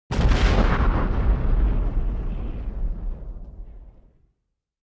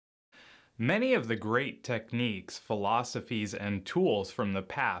Many of the great techniques, philosophies, and tools from the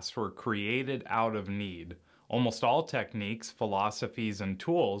past were created out of need. Almost all techniques, philosophies, and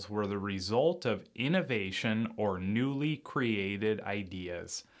tools were the result of innovation or newly created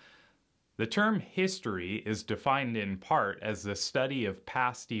ideas. The term history is defined in part as the study of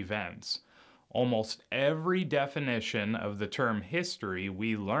past events. Almost every definition of the term history,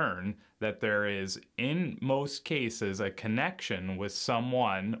 we learn that there is, in most cases, a connection with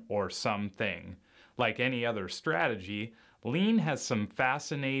someone or something. Like any other strategy, Lean has some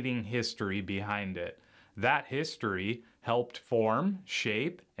fascinating history behind it. That history helped form,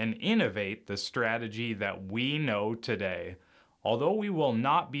 shape, and innovate the strategy that we know today. Although we will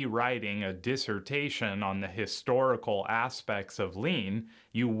not be writing a dissertation on the historical aspects of Lean,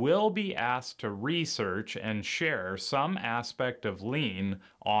 you will be asked to research and share some aspect of Lean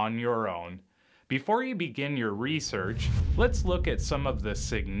on your own. Before you begin your research, let's look at some of the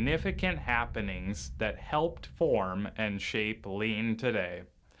significant happenings that helped form and shape Lean today.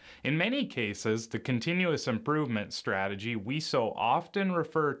 In many cases, the continuous improvement strategy we so often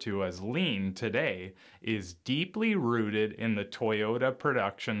refer to as Lean today is deeply rooted in the Toyota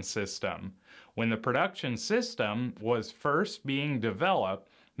production system. When the production system was first being developed,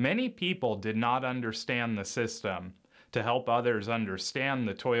 many people did not understand the system. To help others understand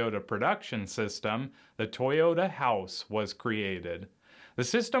the Toyota production system, the Toyota House was created. The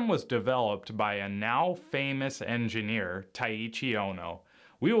system was developed by a now famous engineer, Taiichi Ohno.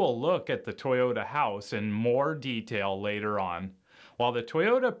 We will look at the Toyota House in more detail later on. While the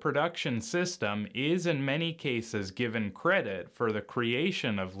Toyota production system is in many cases given credit for the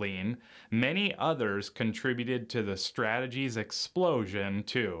creation of Lean, many others contributed to the strategy's explosion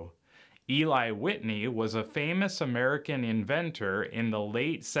too. Eli Whitney was a famous American inventor in the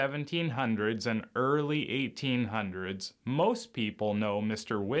late 1700s and early 1800s. Most people know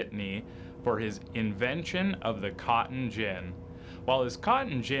Mr. Whitney for his invention of the cotton gin. While his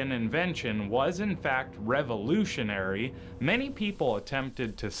cotton gin invention was in fact revolutionary, many people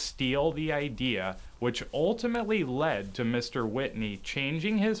attempted to steal the idea, which ultimately led to Mr. Whitney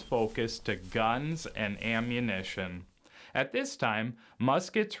changing his focus to guns and ammunition. At this time,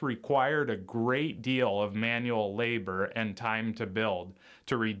 muskets required a great deal of manual labor and time to build.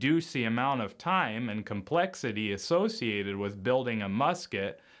 To reduce the amount of time and complexity associated with building a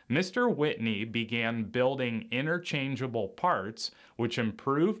musket, Mr. Whitney began building interchangeable parts which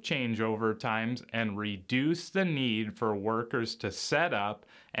improved changeover times and reduced the need for workers to set up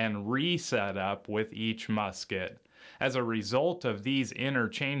and reset up with each musket. As a result of these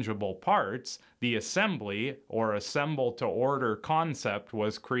interchangeable parts, the assembly or assemble to order concept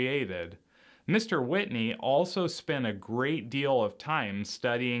was created. Mr. Whitney also spent a great deal of time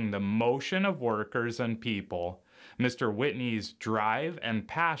studying the motion of workers and people. Mr. Whitney's drive and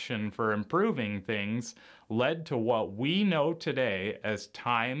passion for improving things led to what we know today as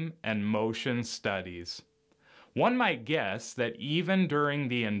time and motion studies. One might guess that even during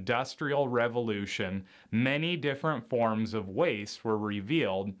the Industrial Revolution, many different forms of waste were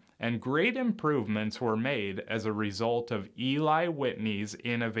revealed and great improvements were made as a result of Eli Whitney's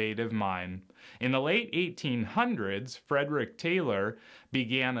innovative mind. In the late 1800s, Frederick Taylor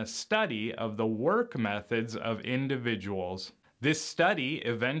began a study of the work methods of individuals. This study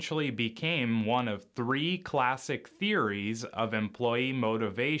eventually became one of three classic theories of employee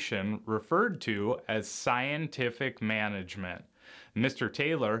motivation referred to as scientific management. Mr.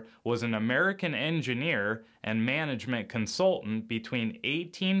 Taylor was an American engineer and management consultant between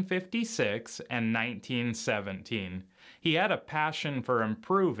 1856 and 1917. He had a passion for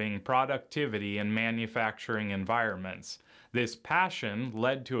improving productivity in manufacturing environments. This passion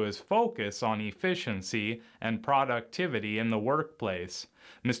led to his focus on efficiency and productivity in the workplace.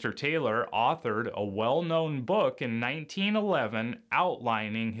 Mr. Taylor authored a well-known book in 1911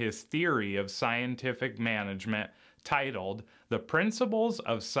 outlining his theory of scientific management titled The Principles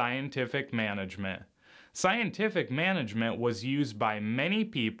of Scientific Management. Scientific management was used by many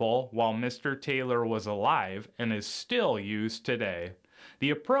people while Mr. Taylor was alive and is still used today.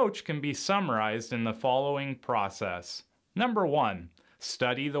 The approach can be summarized in the following process. Number 1,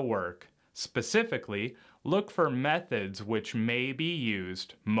 study the work. Specifically, look for methods which may be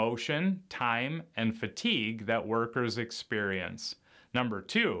used, motion, time, and fatigue that workers experience. Number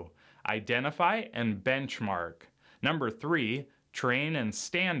 2, identify and benchmark. Number 3, train and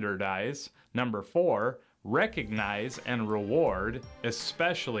standardize. Number 4, recognize and reward,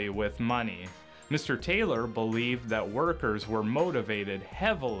 especially with money. Mr. Taylor believed that workers were motivated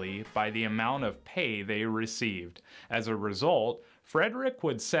heavily by the amount of pay they received. As a result, Frederick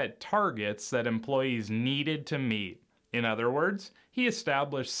would set targets that employees needed to meet. In other words, he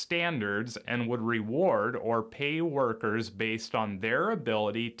established standards and would reward or pay workers based on their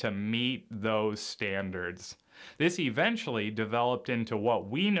ability to meet those standards. This eventually developed into what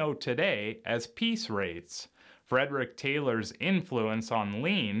we know today as piece rates. Frederick Taylor's influence on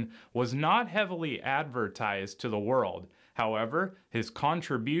lean was not heavily advertised to the world. However, his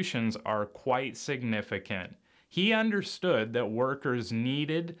contributions are quite significant. He understood that workers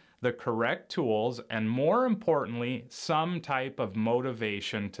needed the correct tools and, more importantly, some type of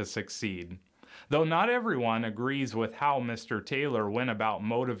motivation to succeed. Though not everyone agrees with how Mr. Taylor went about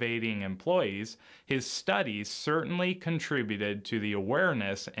motivating employees, his studies certainly contributed to the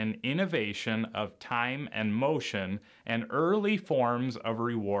awareness and innovation of time and motion and early forms of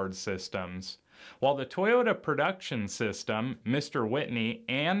reward systems. While the Toyota production system, Mr. Whitney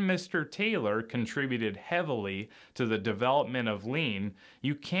and Mr. Taylor contributed heavily to the development of lean,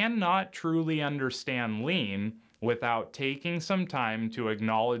 you cannot truly understand lean without taking some time to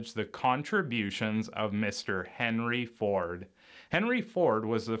acknowledge the contributions of Mr. Henry Ford. Henry Ford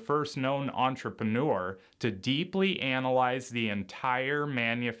was the first known entrepreneur to deeply analyze the entire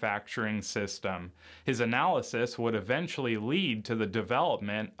manufacturing system. His analysis would eventually lead to the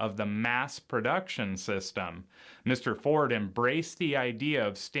development of the mass production system. Mr. Ford embraced the idea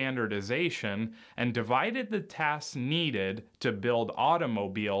of standardization and divided the tasks needed to build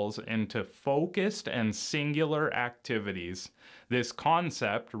automobiles into focused and singular activities. This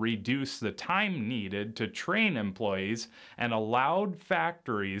concept reduced the time needed to train employees and allowed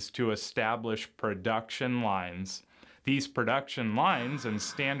factories to establish production lines. These production lines and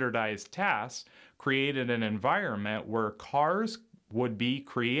standardized tasks created an environment where cars would be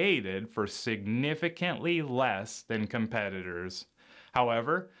created for significantly less than competitors.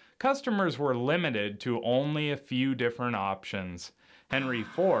 However, customers were limited to only a few different options. Henry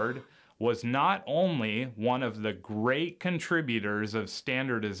Ford was not only one of the great contributors of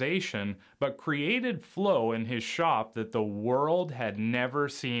standardization, but created flow in his shop that the world had never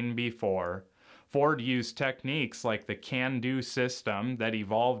seen before. Ford used techniques like the can-do system that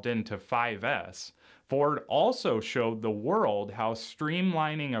evolved into 5S. Ford also showed the world how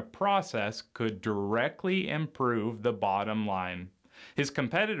streamlining a process could directly improve the bottom line. His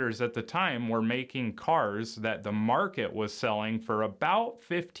competitors at the time were making cars that the market was selling for about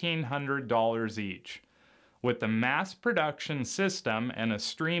 $1,500 each. With the mass production system and a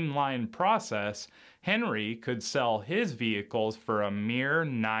streamlined process, Henry could sell his vehicles for a mere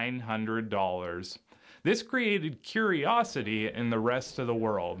 $900. This created curiosity in the rest of the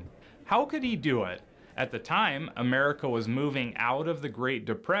world. How could he do it? At the time, America was moving out of the Great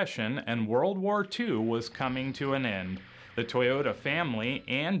Depression and World War II was coming to an end. The Toyota family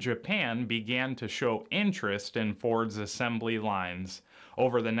and Japan began to show interest in Ford's assembly lines.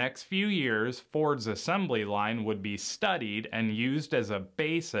 Over the next few years, Ford's assembly line would be studied and used as a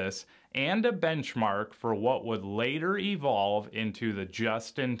basis and a benchmark for what would later evolve into the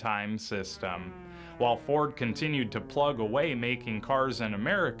just-in-time system. While Ford continued to plug away making cars in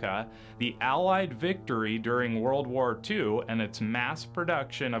America, the Allied victory during World War II and its mass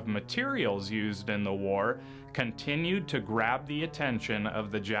production of materials used in the war continued to grab the attention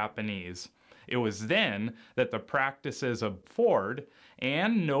of the Japanese. It was then that the practices of Ford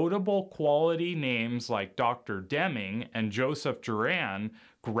and notable quality names like Dr. Deming and Joseph Juran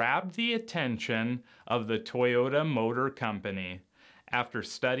grabbed the attention of the Toyota Motor Company. After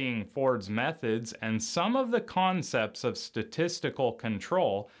studying Ford's methods and some of the concepts of statistical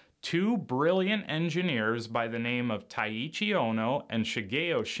control, two brilliant engineers by the name of Taiichi Ohno and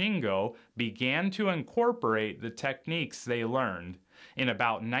Shigeo Shingo began to incorporate the techniques they learned. In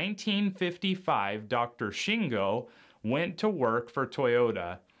about 1955, Dr. Shingo went to work for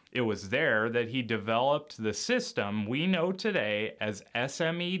Toyota. It was there that he developed the system we know today as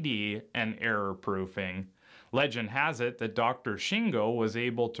SMED and error proofing. Legend has it that Dr. Shingo was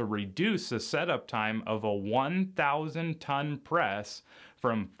able to reduce the setup time of a 1,000-ton press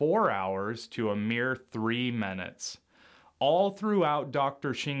from 4 hours to a mere 3 minutes. All throughout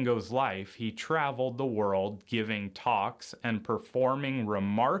Dr. Shingo's life, he traveled the world giving talks and performing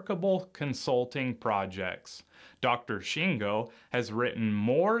remarkable consulting projects. Dr. Shingo has written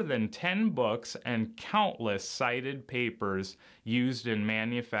more than 10 books and countless cited papers used in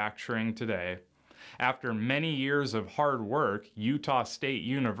manufacturing today. After many years of hard work, Utah State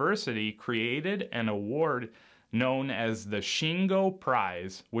University created an award known as the Shingo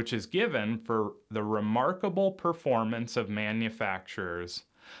Prize, which is given for the remarkable performance of manufacturers.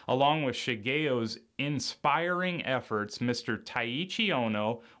 Along with Shigeo's inspiring efforts, Mr. Taiichi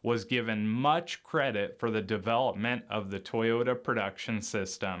Ohno was given much credit for the development of the Toyota production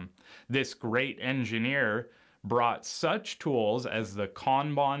system. This great engineer brought such tools as the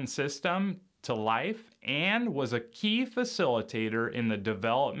Kanban system to life and was a key facilitator in the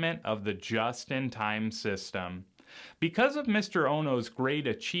development of the just-in-time system. Because of Mr. Ono's great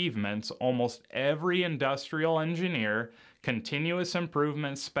achievements, almost every industrial engineer, continuous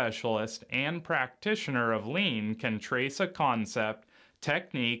improvement specialist, and practitioner of Lean can trace a concept,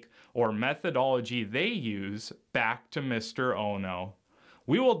 technique, or methodology they use back to Mr. Ono.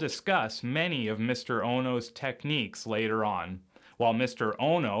 We will discuss many of Mr. Ono's techniques later on. While Mr.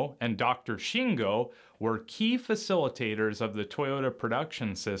 Ono and Dr. Shingo were key facilitators of the Toyota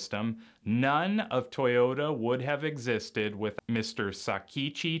production system, none of Toyota would have existed with Mr.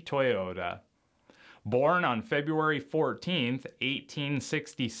 Sakichi Toyoda. Born on February 14,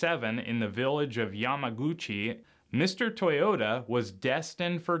 1867 in the village of Yamaguchi, Mr. Toyoda was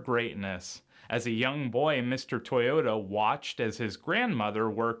destined for greatness. As a young boy, Mr. Toyoda watched as his grandmother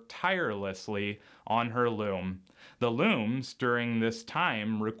worked tirelessly on her loom. The looms during this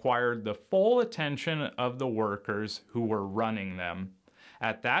time required the full attention of the workers who were running them.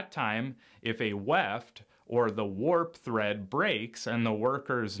 At that time, if a weft or the warp thread breaks and the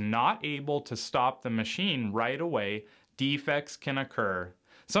workers not able to stop the machine right away, defects can occur.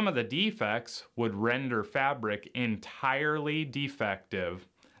 Some of the defects would render fabric entirely defective.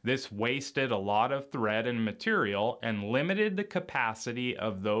 This wasted a lot of thread and material and limited the capacity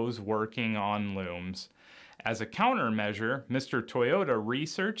of those working on looms. As a countermeasure, Mr. Toyoda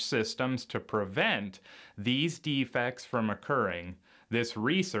researched systems to prevent these defects from occurring. This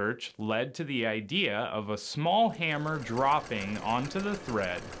research led to the idea of a small hammer dropping onto the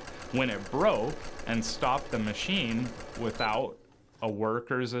thread when it broke and stopped the machine without a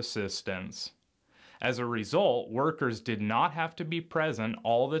worker's assistance. As a result, workers did not have to be present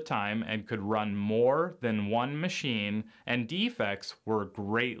all the time and could run more than one machine, and defects were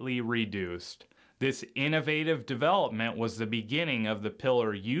greatly reduced. This innovative development was the beginning of the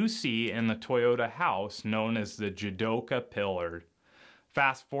pillar you see in the Toyota house known as the Jidoka pillar.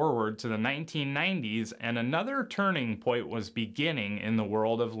 Fast forward to the 1990s and another turning point was beginning in the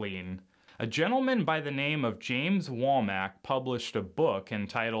world of Lean. A gentleman by the name of James Womack published a book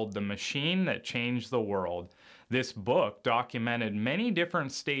entitled The Machine That Changed the World. This book documented many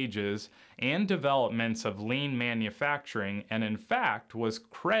different stages and developments of lean manufacturing and in fact was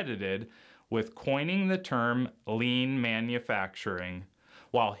credited with coining the term lean manufacturing.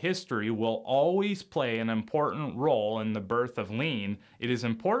 While history will always play an important role in the birth of lean, it is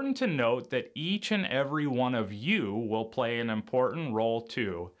important to note that each and every one of you will play an important role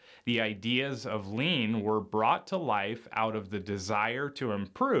too. The ideas of lean were brought to life out of the desire to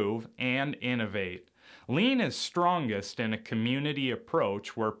improve and innovate. Lean is strongest in a community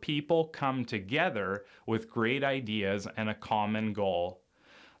approach where people come together with great ideas and a common goal.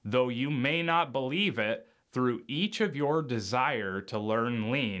 Though you may not believe it, through each of your desire to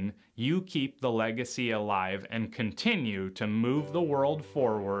learn lean, you keep the legacy alive and continue to move the world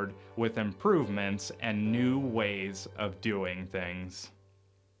forward with improvements and new ways of doing things.